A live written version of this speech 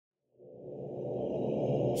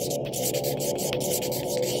Hi,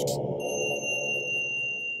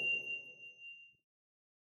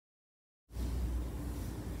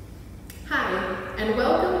 and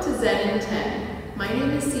welcome to ZenInTen. My name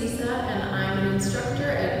is Sisa, and I'm an instructor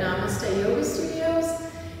at Namaste Yoga Studios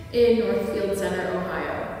in Northfield Center,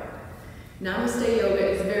 Ohio. Namaste Yoga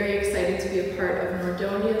is very excited to be a part of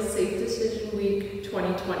Nordonia's Safe Decision Week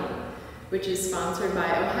 2020, which is sponsored by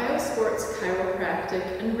Ohio Sports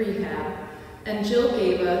Chiropractic and Rehab and Jill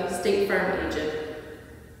Gaba, State Farm Agent.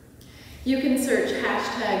 You can search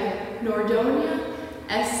hashtag Nordonia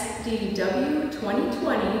SDW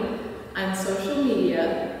 2020 on social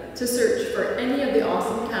media to search for any of the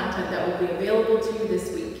awesome content that will be available to you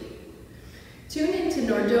this week. Tune in to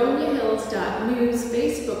NordoniaHills.News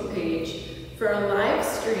Facebook page for a live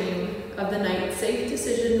stream of the night Safe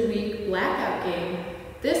Decision Week blackout game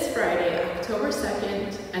this Friday, October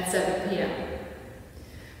 2nd at 7 p.m.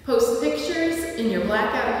 Post pictures in your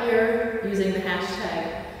blackout gear using the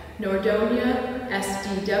hashtag Nordonia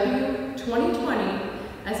SDW 2020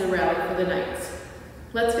 as a rally for the Knights.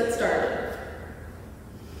 Let's get started.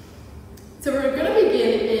 So we're going to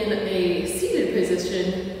begin in a seated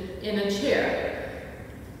position in a chair.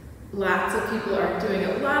 Lots of people are doing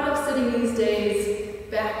a lot of sitting these days,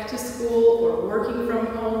 back to school or working from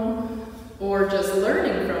home or just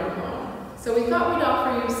learning from home. So we thought we'd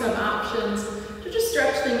offer you some options to just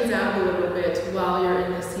stretch things out a little bit while you're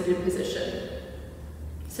in the seated position.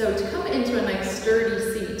 So to come into a nice sturdy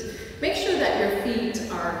seat, make sure that your feet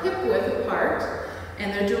are hip width apart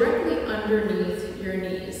and they're directly underneath your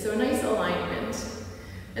knees, so a nice alignment.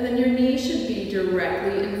 And then your knees should be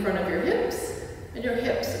directly in front of your hips and your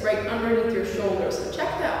hips right underneath your shoulders. So check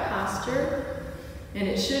that posture and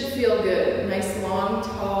it should feel good. Nice long,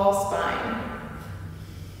 tall spine.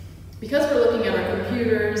 Because we're looking at our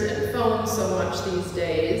computers and phones so much these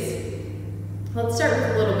days, let's start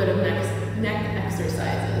with a little bit of neck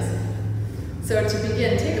exercises. So to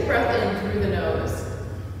begin, take a breath in through the nose.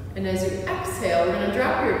 And as you exhale, we're going to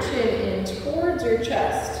drop your chin in towards your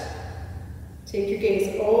chest. Take your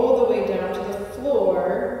gaze all the way down to the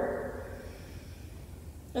floor.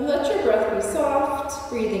 And let your breath be soft,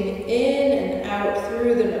 breathing in and out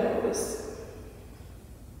through the nose.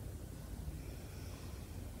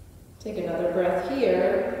 Take another breath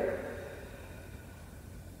here.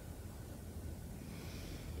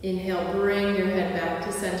 Inhale, bring your head back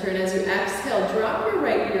to center, and as you exhale, drop your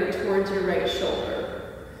right ear towards your right shoulder.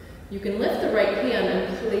 You can lift the right hand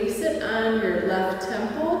and place it on your left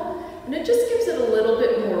temple, and it just gives it a little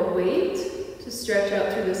bit more weight to stretch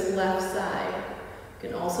out through this left side. You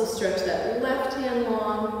can also stretch that left hand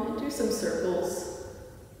long and do some circles.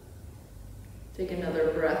 Take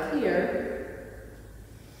another breath here.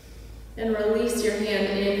 And release your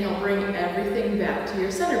hand. Inhale, bring everything back to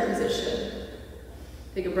your center position.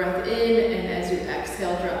 Take a breath in, and as you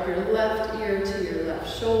exhale, drop your left ear to your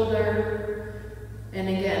left shoulder. And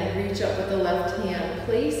again, reach up with the left hand,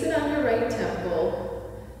 place it on your right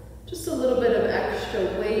temple. Just a little bit of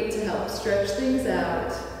extra weight to help stretch things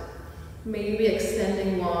out. Maybe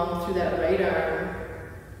extending long through that right arm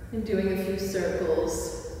and doing a few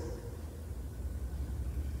circles.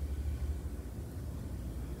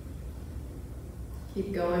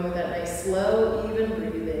 Keep going with that nice, slow, even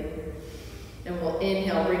breathing. And we'll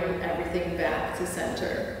inhale, bring everything back to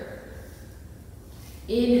center.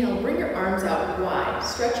 Inhale, bring your arms out wide.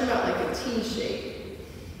 Stretch them out like a T shape.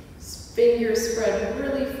 Fingers spread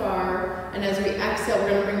really far. And as we exhale, we're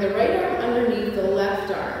going to bring the right arm underneath the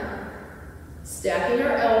left arm. Stacking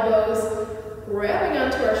our elbows, grabbing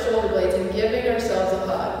onto our shoulder blades and giving ourselves a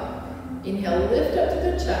hug. Inhale, lift up to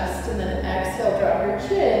the chest, and then exhale, drop your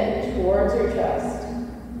chin towards your chest.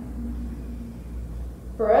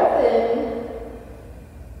 Breath in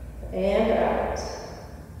and out.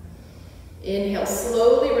 Inhale,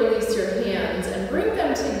 slowly release your hands and bring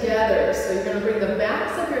them together. So you're going to bring the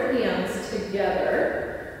backs of your hands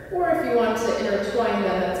together, or if you want to intertwine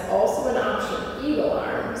them, that's also an option, eagle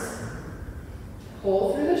arms.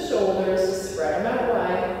 Pull through the shoulders, spread them out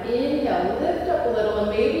wide. Inhale, lift up a little,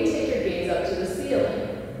 and maybe take your gaze up to the ceiling.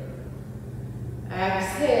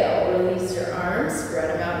 Exhale, release your arms,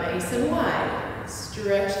 spread them out nice and wide.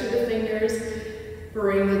 Stretch through the fingers.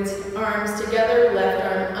 Bring the arms together, left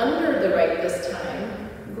arm under the right this time.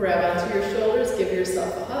 Grab onto your shoulders, give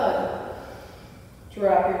yourself a hug.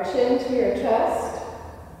 Drop your chin to your chest.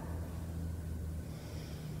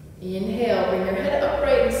 Inhale, bring your head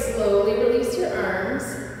upright and slowly release your arms.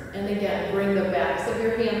 And again, bring the backs of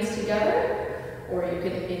your hands together, or you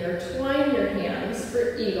can intertwine your hands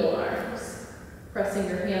for eagle arms. Pressing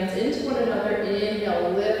your hands into one another.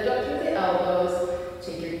 Inhale, lift up through the elbows.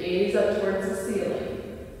 Take your gaze up towards the ceiling.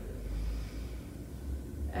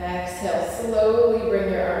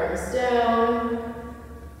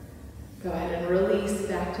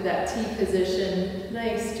 T position.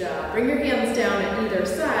 Nice job. Bring your hands down at either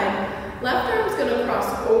side. Left arm's gonna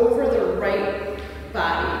cross over the right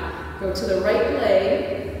body. Go to the right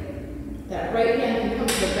leg. That right hand can come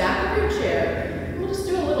to the back of your chair. We'll just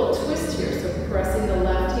do a little twist here. So pressing the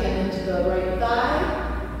left hand into the right thigh.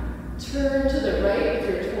 Turn to the right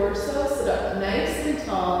with your torso. Sit up nice and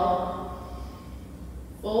tall.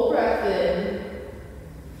 Full breath in.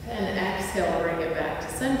 And exhale, bring it back to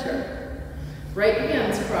center. Right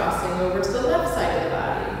hand's crossing over to the left side of the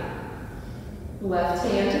body. Left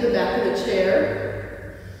hand to the back of the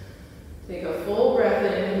chair. Take a full breath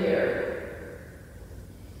in here.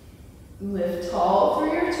 Lift tall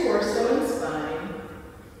through your torso and spine.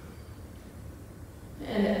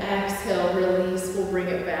 And exhale, release. We'll bring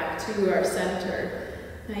it back to our center.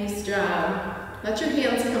 Nice job. Let your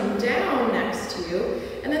hands come down next to you,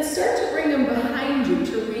 and then start to bring them behind you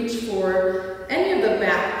to reach for any of the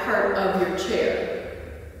back part of your chair.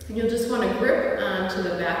 And you'll just want to grip onto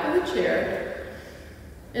the back of the chair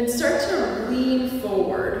and start to lean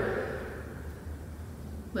forward.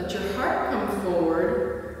 Let your heart come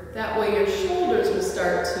forward. That way your shoulders will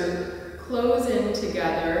start to close in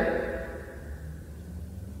together,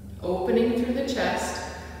 opening through the chest.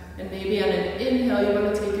 And maybe on an inhale, you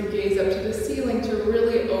want to take your gaze up to the ceiling to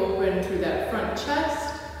really open through that front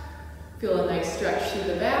chest. Feel a nice stretch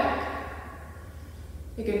through the back.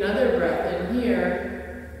 Take another breath in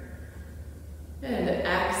here. And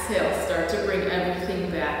exhale, start to bring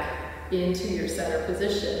everything back into your center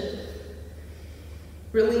position.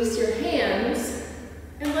 Release your hands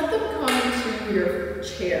and let them come to your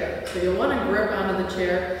chair. So you'll want to grip onto the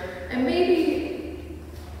chair and maybe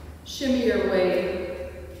shimmy your way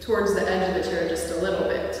towards the edge of the chair just a little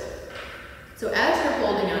bit. So as you're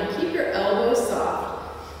holding on, keep your elbows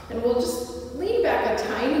soft, and we'll just lean back a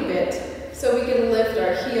tiny bit so we can lift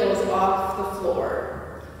our heels off the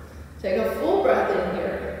floor. Take a full breath in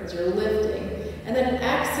here as you're lifting, and then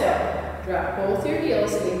exhale. Drop both your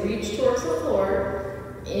heels so they reach towards the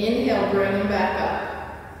floor. Inhale, bring them back up.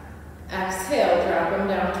 Exhale, drop them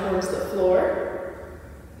down towards the floor.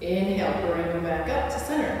 Inhale, bring them back up to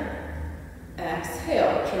center.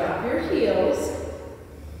 Exhale, drop your heels.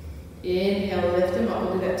 Inhale, lift them up.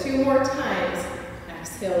 We'll do that 2 more times.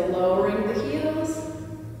 Exhale, lowering the heels.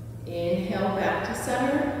 Inhale, back to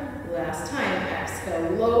center. Last time,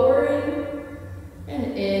 exhale, lowering. And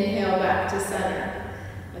inhale, back to center.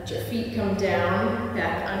 Let your feet come down,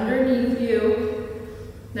 back underneath you.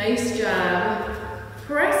 Nice job.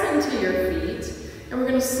 Press into your feet. And we're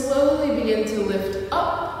going to slowly begin to lift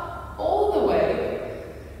up all the way.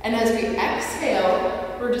 And as we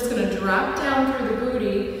exhale, we're just going to drop down through the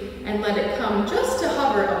booty and let it come just to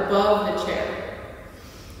hover above the chair.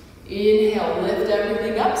 Inhale, lift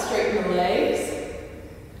everything up, straighten the legs.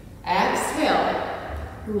 Exhale,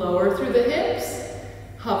 lower through the hips,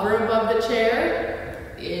 hover above the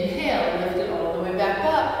chair. Inhale, lift it all the way back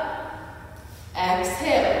up.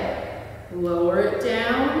 Exhale, lower it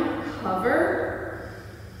down, hover.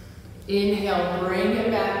 Inhale, bring it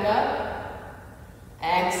back up.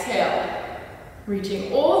 Exhale,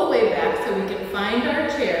 reaching all the way back so we can find our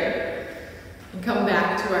chair and come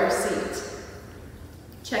back to our seat.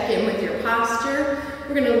 Check in with your posture.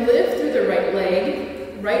 We're going to lift through the right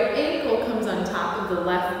leg. Right ankle comes on top of the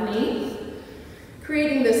left knee,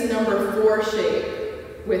 creating this number 4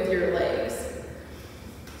 shape with your legs.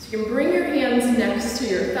 So you can bring your hands next to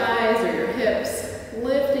your thighs or your hips,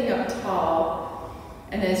 lifting up tall.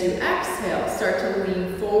 And as you exhale, start to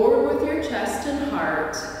lean forward with your chest and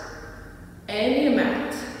heart, any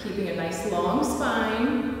amount, keeping a nice long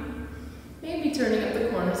spine, maybe turning up the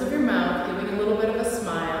corners of your mouth, giving a little bit of a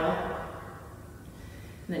smile.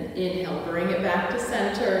 And then inhale, bring it back to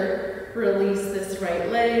center, release this right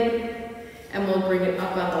leg, and we'll bring it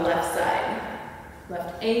up on the left side.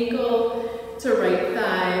 Left ankle to right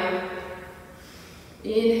thigh.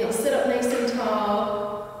 Inhale, sit up nice and tall.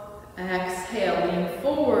 Exhale, lean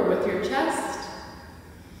forward with your chest.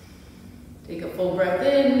 Take a full breath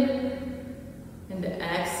in. And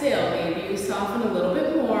exhale, maybe you soften a little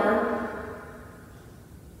bit more.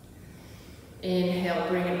 Inhale,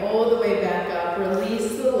 bring it all the way back up.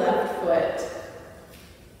 Release the left foot.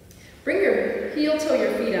 Bring your heel toe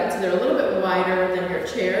your feet out so they're a little bit wider than your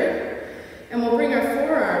chair. And we'll bring our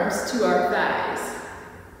forearms to our thighs.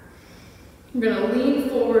 We're going to lean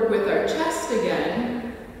forward with our chest again.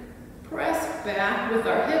 Press back with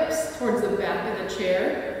our hips towards the back of the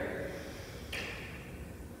chair.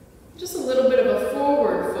 Just a little bit of a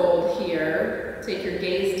forward fold here. Take your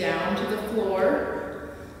gaze down to the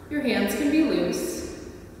floor. Your hands can be loose.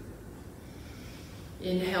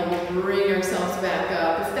 Inhale, we'll bring ourselves back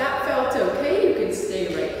up. If that felt okay, you can can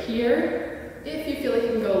stay right here. If you feel like you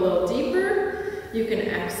can go a little deeper, you can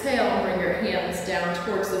exhale and bring your hands down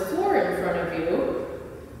towards the floor in front of you.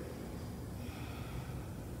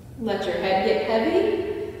 Let your head get heavy.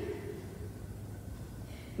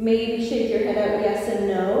 Maybe shake your head out yes and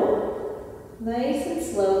no. Nice and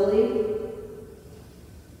slowly.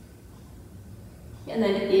 And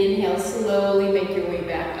then inhale, slowly make your way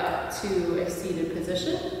back up to a seated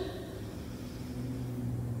position.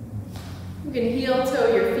 You can heel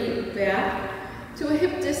toe your feet back to a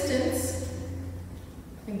hip distance.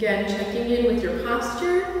 Again, checking in with your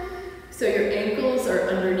posture. So your ankles are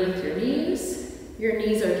underneath your knees. Your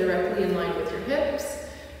knees are directly in line with your hips.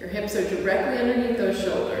 Your hips are directly underneath those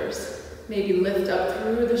shoulders. Maybe lift up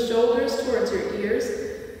through the shoulders towards your ears.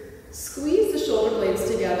 Squeeze the shoulder blades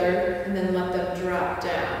together and then let them drop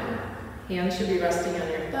down. Hands should be resting on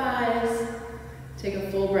your thighs. Take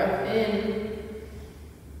a full breath in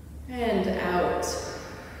and out.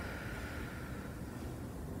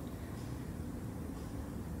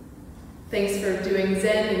 Thanks for doing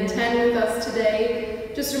ZenInTen with us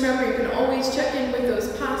today. Just remember, you can always check in with those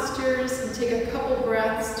postures and take a couple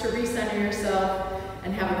breaths to recenter yourself,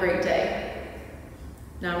 and have a great day.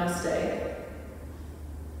 Namaste.